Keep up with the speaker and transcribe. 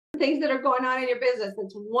things that are going on in your business.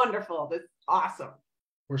 It's wonderful. That's awesome.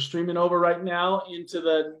 We're streaming over right now into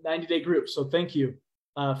the 90-day group. So thank you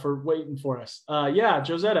for waiting for us. Yeah,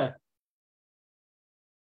 Josetta.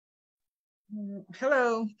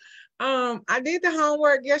 Hello. I did the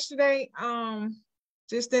homework yesterday.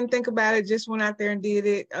 Just didn't think about it. Just went out there and did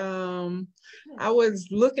it. I was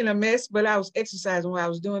looking a mess, but I was exercising while I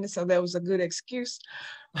was doing it, so that was a good excuse.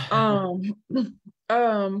 Got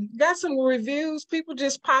some reviews. People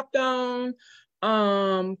just popped on.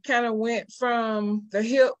 Kind of went from the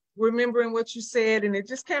hip, remembering what you said, and it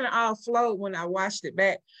just kind of all flowed when I watched it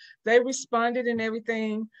back. They responded and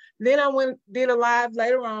everything. Then I did a live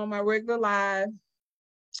later on. My regular live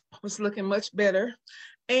was looking much better.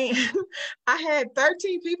 And I had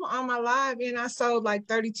 13 people on my live, and I sold like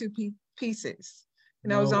 32 pieces.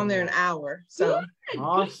 And I was on there an hour. So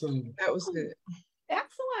awesome. That was good.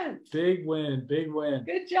 Excellent. Big win. Big win.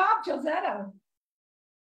 Good job, Josetta.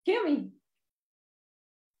 Kimmy.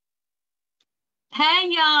 Hey,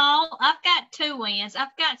 y'all. I've got 2 wins.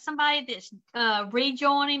 I've got somebody that's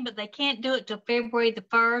rejoining, but they can't do it till February the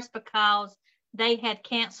 1st because they had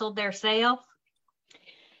canceled their self.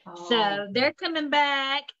 So they're coming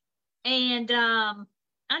back, and I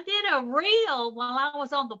did a reel while I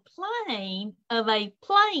was on the plane of a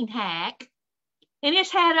plane hack, and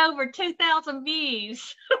it's had over 2,000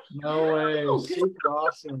 views. No way. Super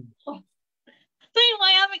awesome. So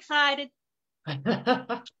anyway, I'm excited.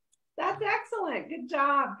 That's excellent. Good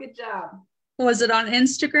job. Good job. Was it on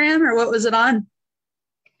Instagram or what was it on?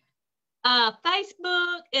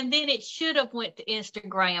 Facebook, and then it should have went to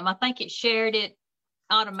Instagram. I think it shared it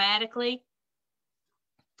automatically.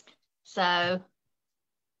 So.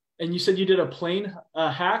 And you said you did a plane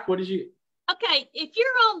hack. What did you? Okay, if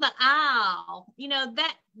you're on the aisle, you know,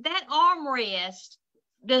 that armrest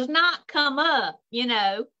does not come up, you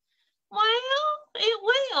know. Well, it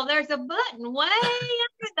will. There's a button way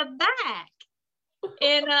under the back.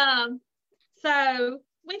 And so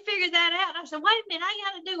we figured that out. I said, wait a minute, I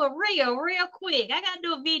got to do a reel real quick. I got to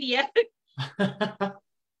do a video.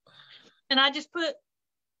 And I just put,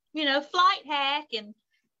 you know, flight hack, and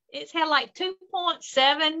it's had like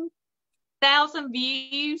 2.7 thousand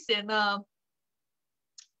views. And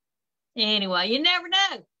anyway, you never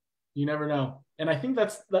know. You never know. And I think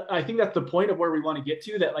that's the point of where we want to get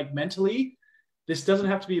to, that like mentally, this doesn't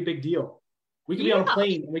have to be a big deal. We can be on a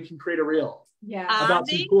plane and we can create a reel about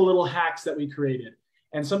some cool little hacks that we created.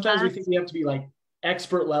 And sometimes we think we have to be like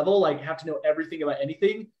expert level, like have to know everything about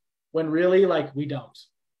anything, when really like we don't.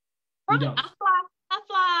 Right. We don't. I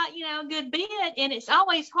fly, you know, a good bit, and it's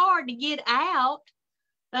always hard to get out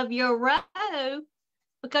of your row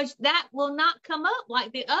because that will not come up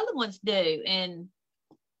like the other ones do. And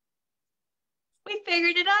we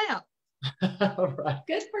figured it out. All right.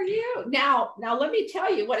 Good for you. Now let me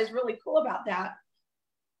tell you what is really cool about that.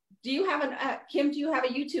 Do you have Kim, do you have a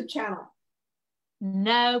YouTube channel?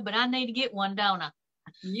 No, but I need to get one, don't I?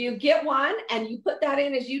 You get one and you put that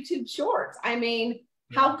in as YouTube Shorts. I mean,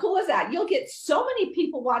 how cool is that? You'll get so many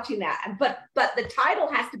people watching that, but the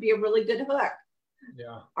title has to be a really good hook.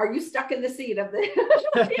 Yeah. Are you stuck in the seat of the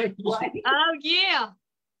Oh yeah.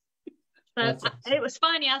 So awesome. It was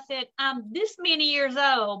funny. I said, I'm this many years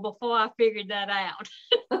old before I figured that out.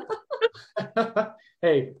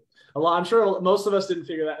 Hey, I'm sure most of us didn't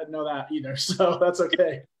know that either. So that's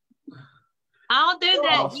okay. I'll do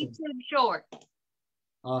that awesome. YouTube short.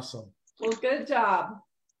 Awesome. Well, good job.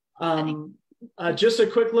 Just a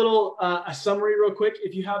quick little a summary real quick.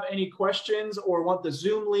 If you have any questions or want the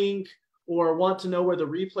Zoom link or want to know where the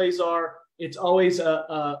replays are, it's always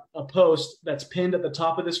a post that's pinned at the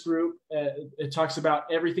top of this group. It talks about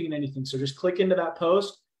everything and anything. So just click into that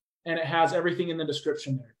post and it has everything in the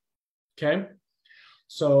description there. Okay.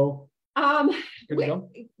 So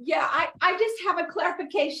yeah, I just have a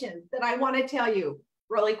clarification that I want to tell you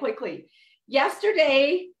really quickly.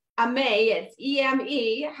 Yesterday, May, it's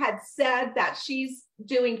EME, had said that she's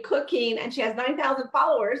doing cooking and she has 9,000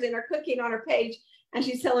 followers in her cooking on her page, and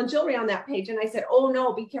she's selling jewelry on that page. And I said, oh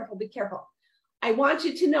no, be careful, be careful. I want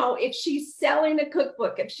you to know, if she's selling a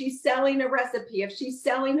cookbook, if she's selling a recipe, if she's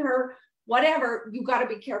selling her whatever, you got to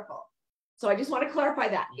be careful. So I just want to clarify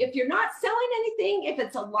that. If you're not selling anything, if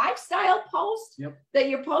it's a lifestyle post that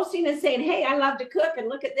you're posting and saying, hey, I love to cook and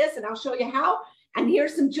look at this and I'll show you how, and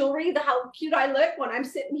here's some jewelry, how cute I look when I'm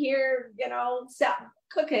sitting here, you know,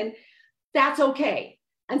 cooking, that's okay.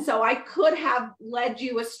 And so I could have led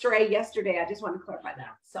you astray yesterday. I just want to clarify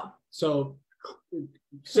that. So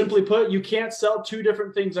simply put, you can't sell 2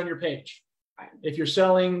 different things on your page. Right. If you're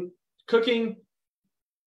selling cooking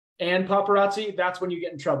and paparazzi, that's when you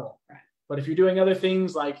get in trouble. Right. But if you're doing other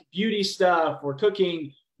things like beauty stuff or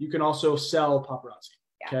cooking, you can also sell paparazzi.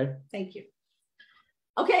 Yeah. Okay. Thank you.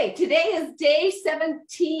 Okay, today is day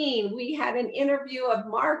 17. We had an interview of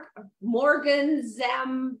Morgan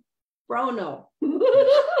Zambrono.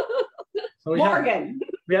 So Morgan.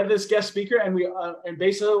 We have this guest speaker, and and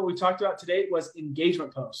basically what we talked about today was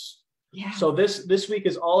engagement posts. Yeah. So this week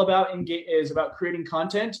is all about creating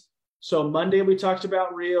content. So Monday we talked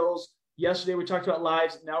about reels. Yesterday we talked about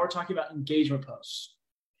lives. Now we're talking about engagement posts.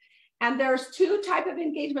 And there's two types of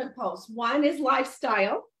engagement posts. One is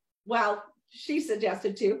lifestyle. Well, she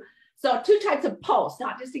suggested two. So two types of posts,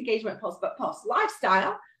 not just engagement posts, but posts.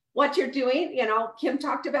 Lifestyle, what you're doing. You know, Kim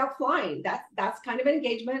talked about flying. That's kind of an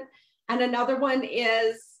engagement. And another one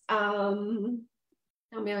is,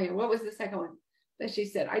 Amelia, what was the second one that she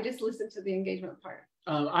said? I just listened to the engagement part.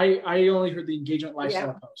 I only heard the engagement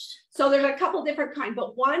lifestyle post. So there's a couple different kinds,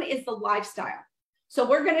 but one is the lifestyle. So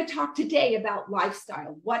we're going to talk today about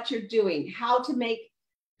lifestyle, what you're doing, how to make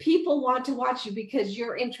people want to watch you because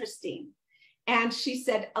you're interesting. And she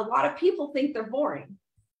said, a lot of people think they're boring.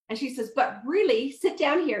 And she says, but really sit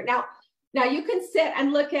down here. Now you can sit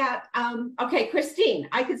and look at, okay, Christine,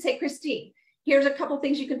 I could say, Christine, here's a couple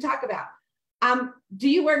things you can talk about. Do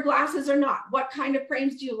you wear glasses or not? What kind of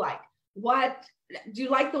frames do you like? What do you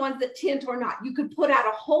like, the ones that tint or not? You could put out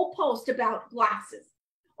a whole post about glasses,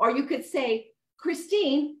 or you could say,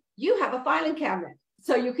 Christine, you have a filing cabinet.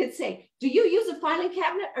 So you could say, do you use a filing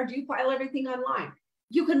cabinet or do you file everything online?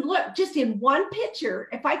 You can look just in one picture.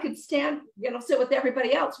 If I could stand, sit with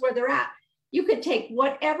everybody else where they're at, you could take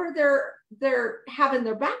whatever they're have in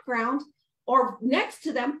their background or next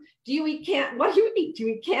to them. Do you eat what do you eat? Do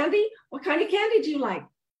you eat candy? What kind of candy do you like?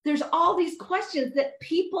 There's all these questions that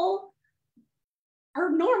people are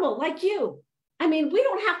normal, like you. I mean, we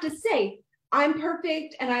don't have to say, I'm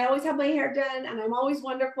perfect and I always have my hair done and I'm always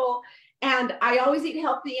wonderful and I always eat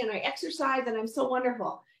healthy and I exercise and I'm so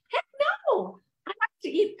wonderful. Heck no, I like to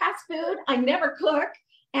eat fast food. I never cook,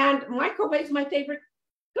 and microwave's my favorite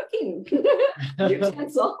cooking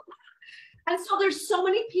utensil. And so there's so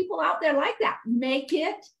many people out there like that. Make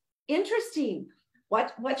it interesting.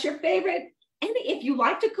 What's your favorite? And if you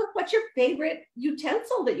like to cook, what's your favorite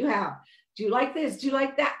utensil that you have? Do you like this? Do you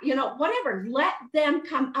like that? Whatever. Let them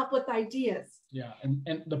come up with ideas. Yeah.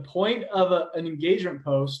 And the point of an engagement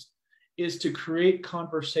post is to create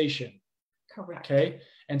conversation. Correct. Okay.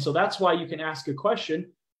 And so that's why you can ask a question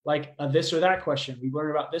like a this or that question. We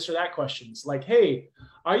learn about this or that questions. Like, hey,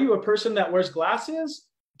 are you a person that wears glasses?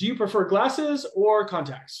 Do you prefer glasses or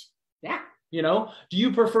contacts? Yeah. Do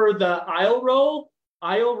you prefer the aisle row,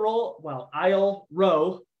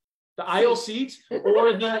 the aisle seat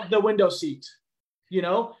or the window seat,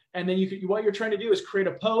 and then what you're trying to do is create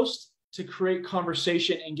a post to create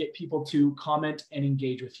conversation and get people to comment and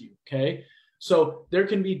engage with you. Okay. So there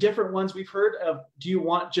can be different ones we've heard of. Do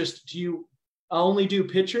you only do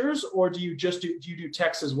pictures or do you do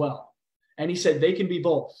text as well? And he said they can be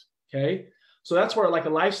both. Okay. So that's where like a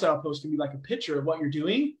lifestyle post can be like a picture of what you're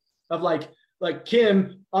doing, of like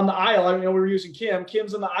Kim on the aisle. We were using Kim.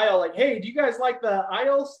 Kim's on the aisle. Like, hey, do you guys like the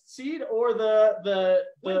aisle seat or the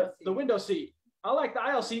window seat? I like the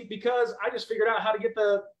aisle seat because I just figured out how to get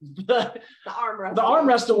the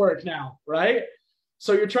armrest to work now, right?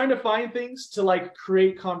 So you're trying to find things to like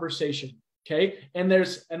create conversation. Okay. And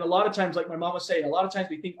a lot of times, like my mom was saying, a lot of times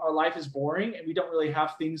we think our life is boring and we don't really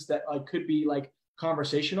have things that could be like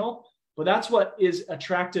conversational. But that's what is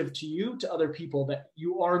attractive to you, to other people, that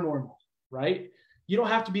you are normal, right? You don't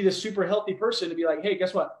have to be this super healthy person to be like, hey,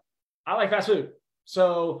 guess what? I like fast food.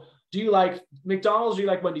 So do you like McDonald's or do you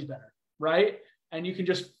like Wendy's better, right? And you can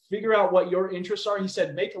just figure out what your interests are. He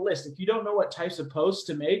said, make a list. If you don't know what types of posts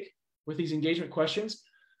to make with these engagement questions,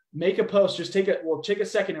 make a post. Just take a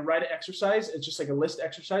second and write an exercise. It's just like a list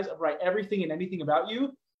exercise of write everything and anything about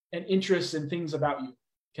you and interests and things about you,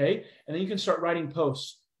 okay? And then you can start writing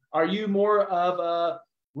posts. Are you more of a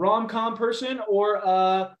rom-com person or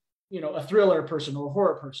a thriller person or a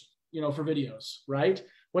horror person, for videos, right?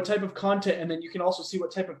 What type of content? And then you can also see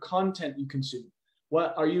what type of content you consume.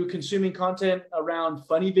 What are you consuming content around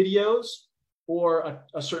funny videos or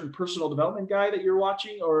a certain personal development guy that you're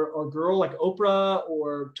watching or girl like Oprah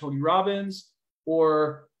or Tony Robbins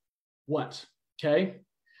or what? Okay.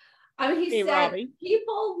 He said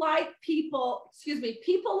people like people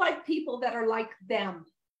that are like them.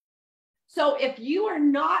 So if you are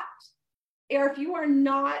not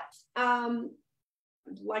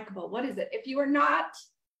likable, what is it? If you are not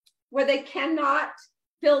where they cannot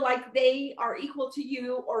feel like they are equal to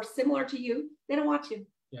you or similar to you, they don't watch you.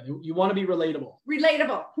 Yeah, you want to be relatable.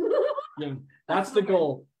 Yeah, that's the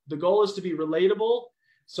goal. The goal is to be relatable.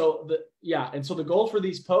 So the goal for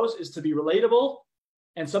these posts is to be relatable,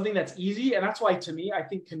 and something that's easy. And that's why, to me, I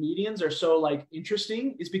think comedians are so like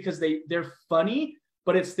interesting, is because they're funny,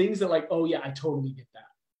 but it's things that like, oh yeah, I totally get that.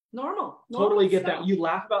 Normal Totally get stuff. that. You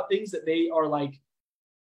laugh about things that they are like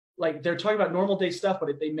they're talking about normal day stuff,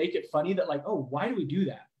 but they make it funny that like, oh, why do we do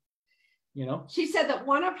that? You know? She said that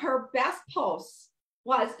one of her best posts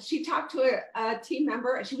was she talked to a team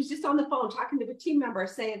member, and she was just on the phone talking to a team member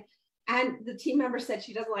saying, and the team member said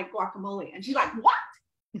she doesn't like guacamole. And she's like, what?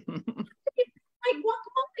 Like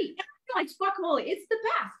guacamole. Everybody likes guacamole. It's the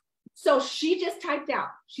best. So she just typed out.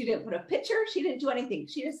 She didn't put a picture. She didn't do anything.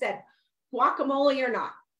 She just said, guacamole or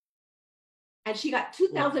not. And she got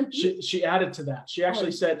 2,000 views. She added to that. She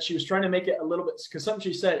actually said she was trying to make it a little bit, because something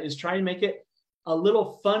she said is trying to make it a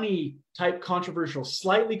little funny type controversial,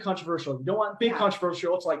 slightly controversial. You don't want big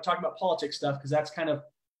controversial. It's like talking about politics stuff, because that's kind of,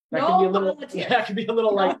 that can be a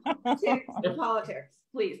little like politics.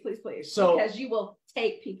 Please. So, because you will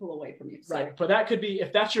take people away from you. So. Right. But that could be,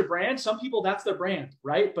 if that's your brand, some people, that's their brand,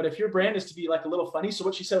 right? But if your brand is to be like a little funny, so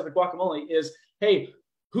what she said with the guacamole is, hey,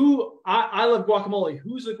 I love guacamole.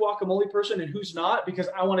 Who's a guacamole person and who's not? Because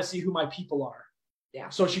I want to see who my people are. Yeah.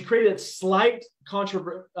 So she created a slight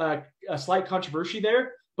controversy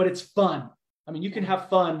there, but it's fun. I mean, you can have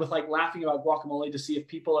fun with like laughing about guacamole to see if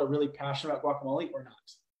people are really passionate about guacamole or not.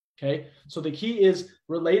 Okay. So the key is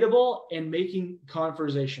relatable and making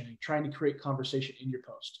conversation and trying to create conversation in your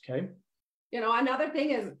post. Okay. You know, another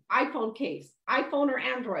thing is iPhone case, iPhone or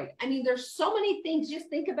Android. I mean, there's so many things. Just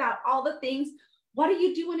think about all the things. What do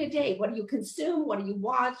you do in a day? What do you consume? What do you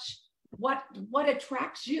watch? What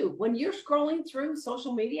attracts you? When you're scrolling through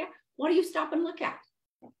social media, what do you stop and look at?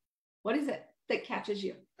 What is it that catches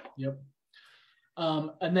you? Yep.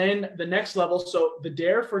 And then the next level. So the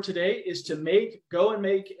dare for today is to go and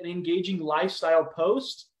make an engaging lifestyle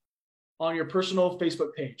post on your personal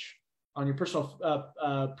Facebook page, on your personal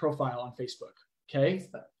profile on Facebook. Okay.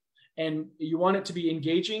 And you want it to be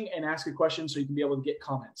engaging and ask a question so you can be able to get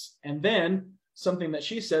comments. And then something that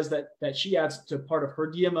she says that she adds to part of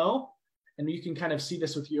her DMO, and you can kind of see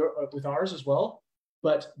this with ours as well.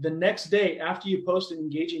 But the next day after you post an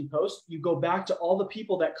engaging post, you go back to all the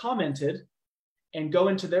people that commented and go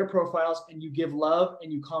into their profiles, and you give love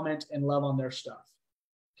and you comment and love on their stuff.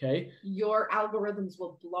 Okay. Your algorithms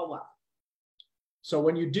will blow up. So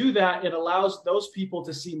when you do that, it allows those people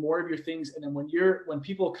to see more of your things. And then when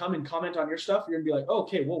people come and comment on your stuff, you're gonna be like, oh,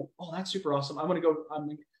 okay, well, oh, that's super awesome.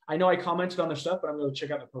 I know I commented on their stuff, but I'm going to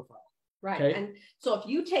check out their profile. Right. Okay? And so if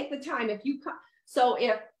you take the time,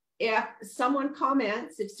 if someone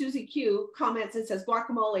comments, if Susie Q comments and says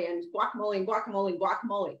guacamole and guacamole and guacamole and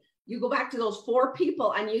guacamole, you go back to those 4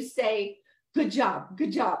 people and you say, good job.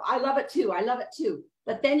 I love it too.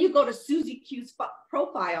 But then you go to Susie Q's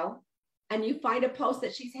profile and you find a post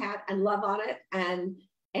that she's had and love on it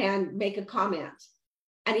and make a comment.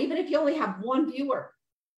 And even if you only have 1 viewer,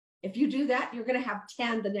 if you do that, you're going to have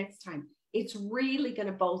 10 the next time. It's really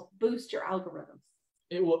going to boost your algorithms.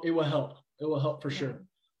 It will help. It will help for sure.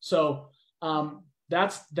 So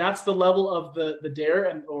that's the level of the dare,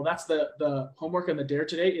 and that's the homework and the dare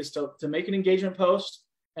today is to make an engagement post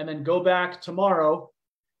and then go back tomorrow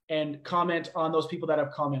and comment on those people that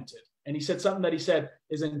have commented. And he said something that he said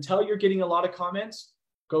is, until you're getting a lot of comments,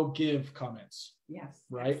 go give comments. Yes.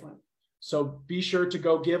 Right. Excellent. So be sure to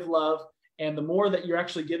go give love. And the more that you're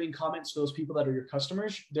actually giving comments to those people that are your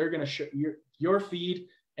customers, they're going to show your feed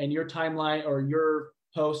and your timeline, or your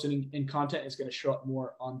post and content is going to show up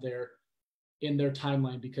more in their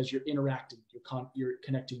timeline, because you're interacting, you're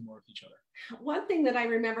connecting more with each other. One thing that I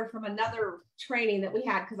remember from another training that we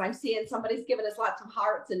had, because I'm seeing somebody's giving us lots of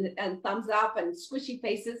hearts and thumbs up and squishy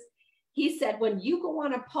faces. He said, when you go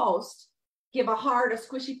on a post, give a heart, a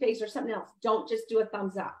squishy face, or something else. Don't just do a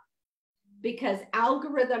thumbs up. Because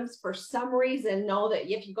algorithms, for some reason, know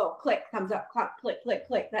that if you go click, thumbs up, click,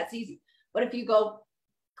 that's easy. But if you go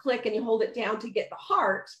click and you hold it down to get the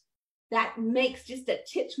heart, that makes just a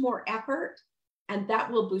titch more effort, and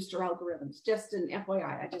that will boost your algorithms. Just an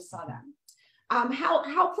FYI, I just saw that.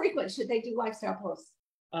 How frequent should they do lifestyle posts?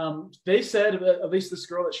 They said, at least this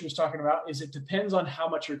girl that she was talking about, is it depends on how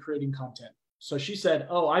much you're creating content. So she said,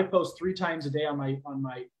 oh, I post 3 times a day on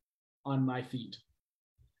my feed.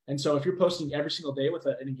 And so if you're posting every single day with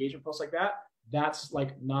an engagement post like that, that's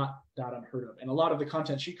like not that unheard of. And a lot of the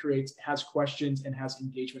content she creates has questions and has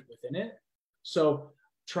engagement within it. So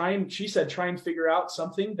she said, try and figure out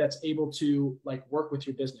something that's able to like work with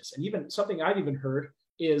your business. And even something I've even heard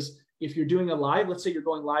is, if you're doing a live, let's say you're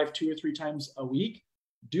going live 2 or 3 times a week,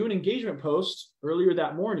 do an engagement post earlier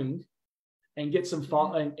that morning and get some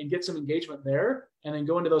and get some engagement there, and then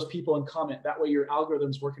go into those people and comment. That way your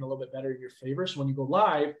algorithm's working a little bit better in your favor. So when you go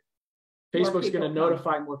live, Facebook's going to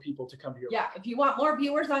notify more people to come to your live. If you want more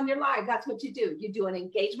viewers on your live, that's what you do. You do an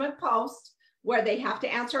engagement post where they have to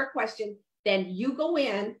answer a question. Then you go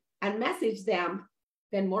in and message them.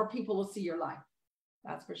 Then more people will see your live.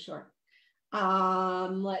 That's for sure.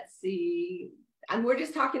 Let's see. And we're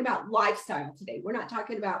just talking about lifestyle today. We're not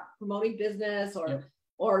talking about promoting business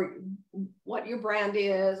or what your brand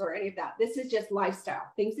is or any of that. This is just lifestyle,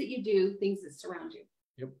 things that you do, things that surround you.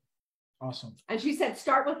 Yep. Awesome. And she said,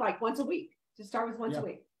 start with like once a week. Just start with once a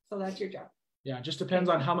week. So that's your job. Yeah. It just depends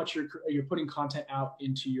on how much you're putting content out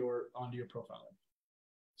onto your profile.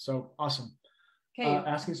 So awesome. Okay.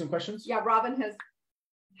 Asking some questions. Yeah. Robin has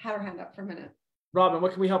had her hand up for a minute. Robin,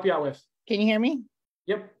 what can we help you out with? Can you hear me?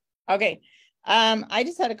 Yep. Okay. I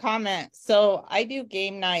just had a comment. So I do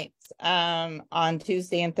game nights on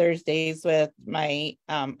Tuesday and Thursdays with my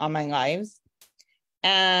on my lives.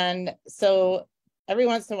 And so every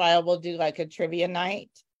once in a while we'll do like a trivia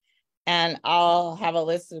night, and I'll have a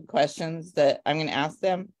list of questions that I'm going to ask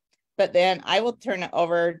them. But then I will turn it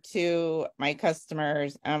over to my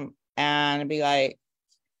customers and be like,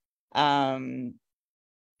 Keisha,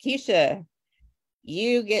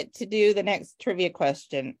 you get to do the next trivia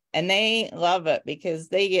question. And they love it because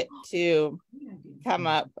they get to come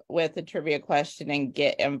up with a trivia question and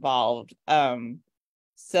get involved.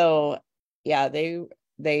 So yeah,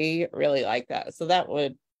 they really like that. So that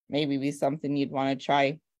would maybe be something you'd want to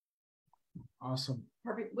try. Awesome.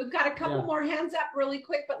 Perfect. We've got a couple more hands up really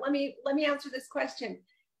quick, but let me answer this question.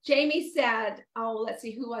 Jamie said, oh, let's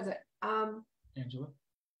see, who was it? Angela.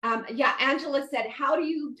 Yeah, Angela said, how do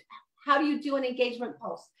you do an engagement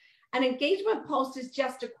post? An engagement post is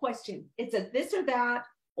just a question. It's a this or that,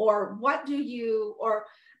 or what do you, or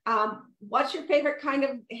what's your favorite kind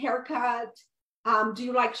of haircut? Do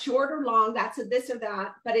you like short or long? That's a this or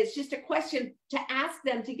that, but it's just a question to ask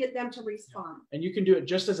them to get them to respond. And you can do it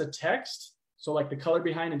just as a text. So like the color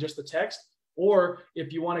behind and just the text, or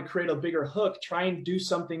if you want to create a bigger hook, try and do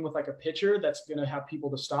something with like a picture that's going to have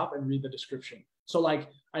people to stop and read the description. So like,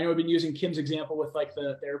 I know I've been using Kim's example with like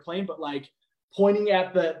the airplane, but like pointing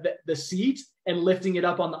at the seat and lifting it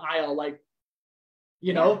up on the aisle, like,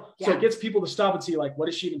 you know, so it gets people to stop and see like, what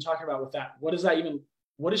is she even talking about with that? What is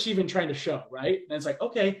she even trying to show? Right. And it's like,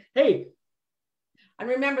 okay, hey. And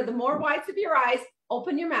remember, the more whites of your eyes,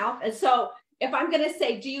 open your mouth. And so if I'm going to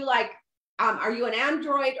say, do you like, are you an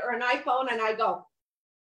Android or an iPhone? And I go,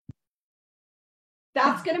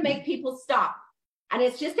 that's going to make people stop. And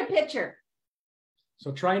it's just a picture.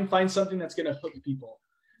 So try and find something that's going to hook people.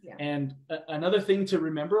 Yeah. And another thing to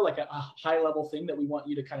remember, like a high level thing that we want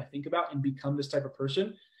you to kind of think about and become this type of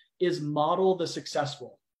person, is model the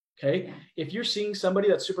successful. Okay. Yeah. If you're seeing somebody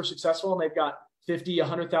that's super successful and they've got 50,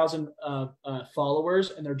 100,000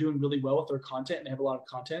 followers and they're doing really well with their content and they have a lot of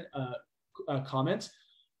content comments,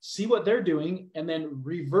 see what they're doing and then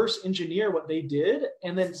reverse engineer what they did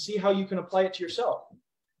and then see how you can apply it to yourself.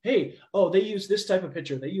 Hey, oh, they use this type of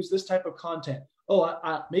picture. They use this type of content.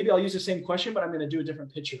 Oh, maybe I'll use the same question, but I'm going to do a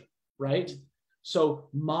different picture, right? So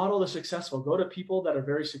model the successful. Go to people that are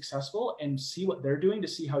very successful and see what they're doing to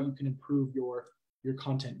see how you can improve your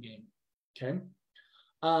content game, okay?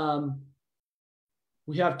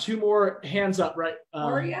 We have two more hands up, right?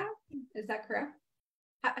 Gloria, is that correct?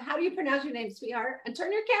 How do you pronounce your name, sweetheart? And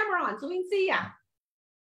turn your camera on so we can see ya.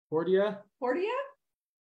 Portia.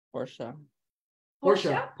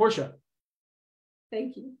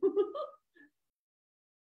 Thank you.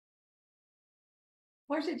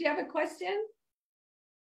 Portia, do you have a question?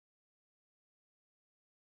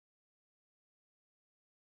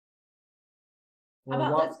 How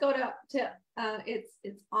about let's go to it's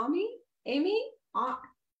Amy?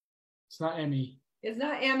 It's not Amy. It's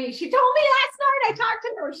not Amy. She told me last night. I talked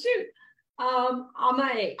to her. Shoot.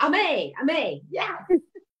 Ame. Yeah.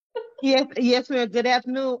 Yes, ma'am. Good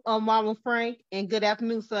afternoon, Mama Frank, and good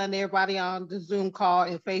afternoon, son, everybody on the Zoom call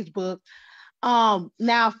and Facebook. Now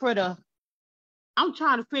I'm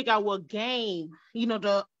trying to figure out what game,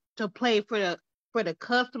 to play for the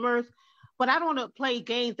customers, but I don't want to play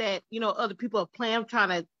games that, other people are playing. I'm trying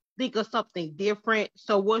to think of something different.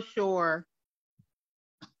 So what's your,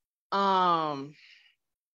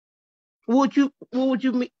 what would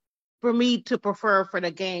you for me to prefer for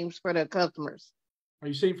the games for the customers? Are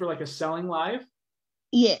you saying for like a selling live?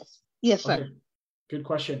 Yes, sir. Okay. Good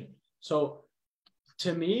question. So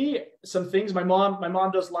to me, some things, my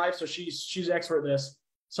mom does live, so she's expert at this.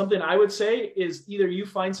 Something I would say is either you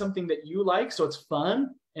find something that you like, so it's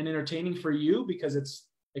fun and entertaining for you because it's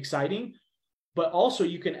exciting, but also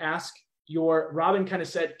you can ask Robin kind of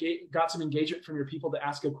said, got some engagement from your people to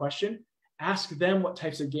ask a question. Ask them what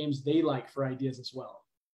types of games they like for ideas as well.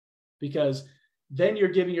 Because then you're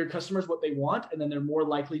giving your customers what they want, and then they're more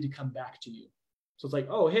likely to come back to you. So it's like,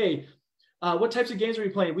 oh, hey, what types of games are we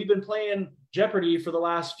playing? We've been playing Jeopardy for the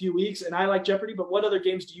last few weeks, and I like Jeopardy, but what other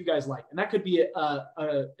games do you guys like? And that could be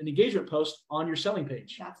an engagement post on your selling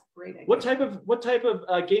page. That's a great idea. What type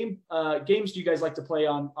of games do you guys like to play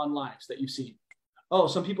on lives that you've seen? Oh,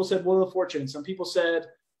 some people said Wheel of Fortune. Some people said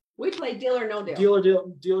we play Deal or No Deal.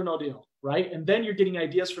 Deal or No Deal, right? And then you're getting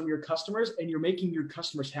ideas from your customers, and you're making your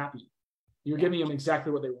customers happy. You're giving them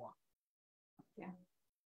exactly what they want. Yeah.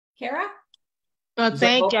 Kara?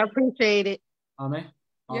 Thank you. I appreciate it. Ame?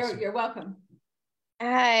 Awesome. You're welcome.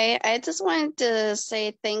 Hi, I just wanted to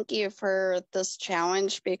say thank you for this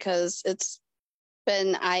challenge because it's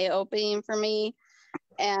been eye-opening for me.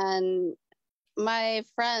 And my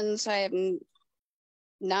friends, I have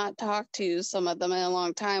not talked to some of them in a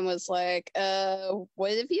long time, was like,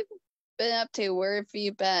 what have you been up to? Where have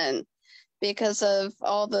you been? Because of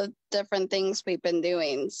all the different things we've been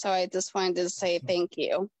doing. So I just wanted to say thank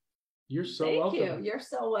you. You're so welcome. Thank you. You're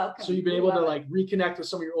so welcome. So you've been able to like reconnect with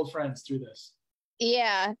some of your old friends through this.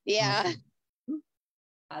 Yeah. Awesome.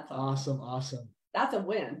 That's Awesome. That's a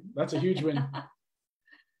win. That's a huge win.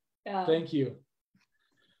 Yeah. Thank you.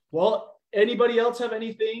 Well, anybody else have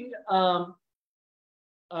anything?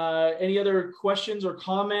 Any other questions or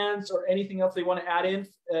comments or anything else they want to add in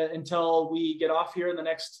until we get off here in the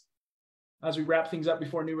next, as we wrap things up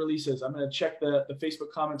before new releases? I'm going to check the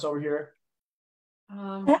Facebook comments over here.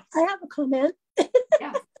 I have a comment.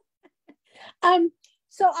 Yeah.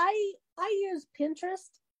 So I use Pinterest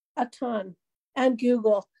a ton and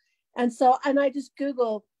Google. And I just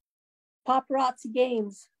Google paparazzi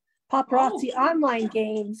games, paparazzi online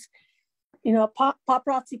games,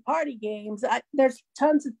 paparazzi party games. There's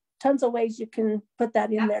tons of ways you can put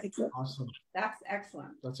that in there to get. Awesome. That's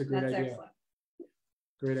excellent. That's a great idea. Excellent.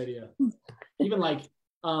 Great idea. Even like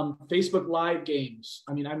Facebook Live games.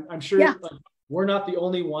 I mean, I'm sure we're not the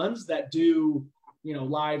only ones that do,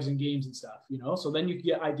 lives and games and stuff, so then you can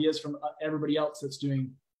get ideas from everybody else that's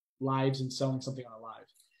doing lives and selling something on a live.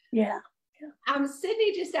 Yeah.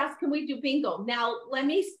 Sydney just asked, can we do bingo? Now, let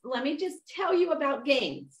me just tell you about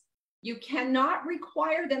games. You cannot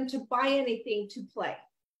require them to buy anything to play.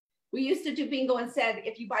 We used to do bingo and said,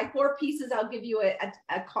 if you buy 4 pieces, I'll give you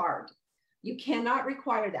a card. You cannot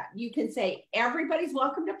require that. You can say, everybody's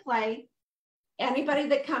welcome to play. Anybody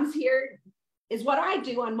that comes here is what I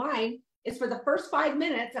do on mine is for the first 5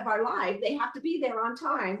 minutes of our live, they have to be there on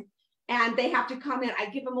time and they have to comment. I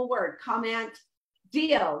give them a word, comment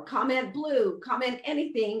deal, comment blue, comment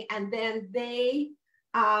anything. And then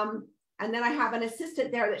and then I have an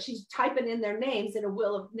assistant there that she's typing in their names in a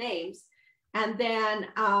wheel of names. And then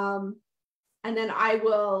I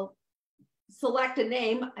will select a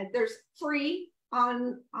name. There's free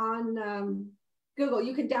on Google.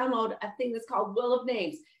 You can download a thing that's called Wheel of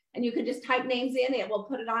Names, and you can just type names in. It will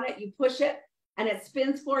put it on it. You push it, and it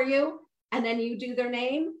spins for you. And then you do their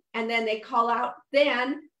name, and then they call out.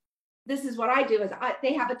 Then this is what I do: is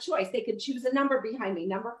they have a choice. They could choose a number behind me,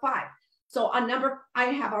 number 5. So on number, I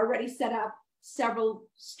have already set up several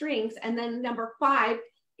strings, and then number 5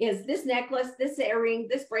 is this necklace, this earring,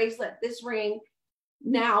 this bracelet, this ring.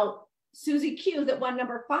 Now, Susie Q, that won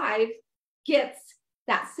number 5, gets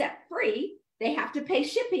that set free. They have to pay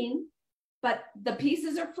shipping, but the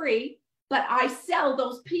pieces are free. But I sell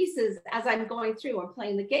those pieces as I'm going through and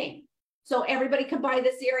playing the game. So everybody can buy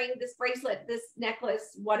this earring, this bracelet, this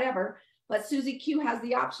necklace, whatever. But Susie Q has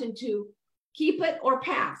the option to keep it or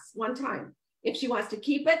pass one time. If she wants to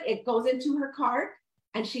keep it, it goes into her cart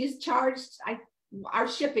and she's charged our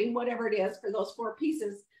shipping, whatever it is, for those 4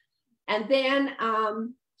 pieces. And then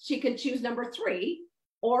she can choose number 3,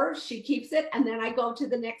 or she keeps it. And then I go to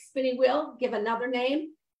the next spinning wheel, give another name,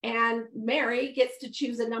 and Mary gets to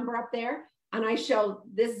choose a number up there. And I show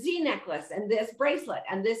this Z necklace and this bracelet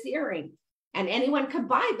and this earring, and anyone can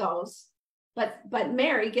buy those, but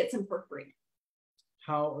Mary gets them for free.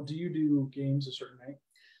 How do you do games a certain night?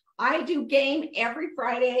 I do game every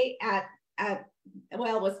Friday at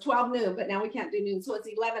well, it was 12 noon, but now we can't do noon. So it's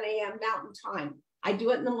 11 a.m. Mountain Time. I do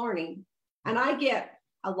it in the morning, and I get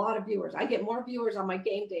a lot of viewers. I get more viewers on my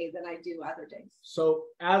game day than I do other days. So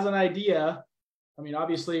as an idea, I mean,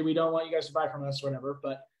 obviously we don't want you guys to buy from us or whatever,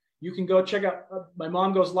 but you can go check out, my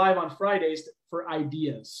mom goes live on Fridays for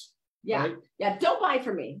ideas. Yeah. Right? Yeah. Don't buy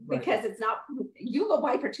from me because it's not, you go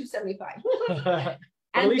buy for $2.75.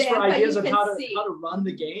 At least for ideas of how to run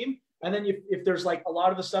the game. And then if there's like a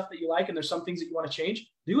lot of the stuff that you like and there's some things that you want to change,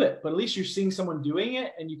 do it. But at least you're seeing someone doing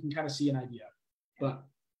it and you can kind of see an idea. But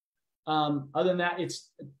other than that,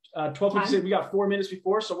 it's 12:56. We got 4 minutes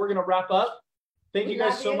before, so we're going to wrap up. Thank you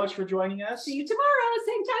guys so much for joining us. See you tomorrow,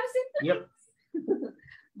 same time, same place. Yep.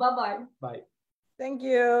 Bye-bye. Bye. Thank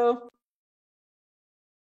you.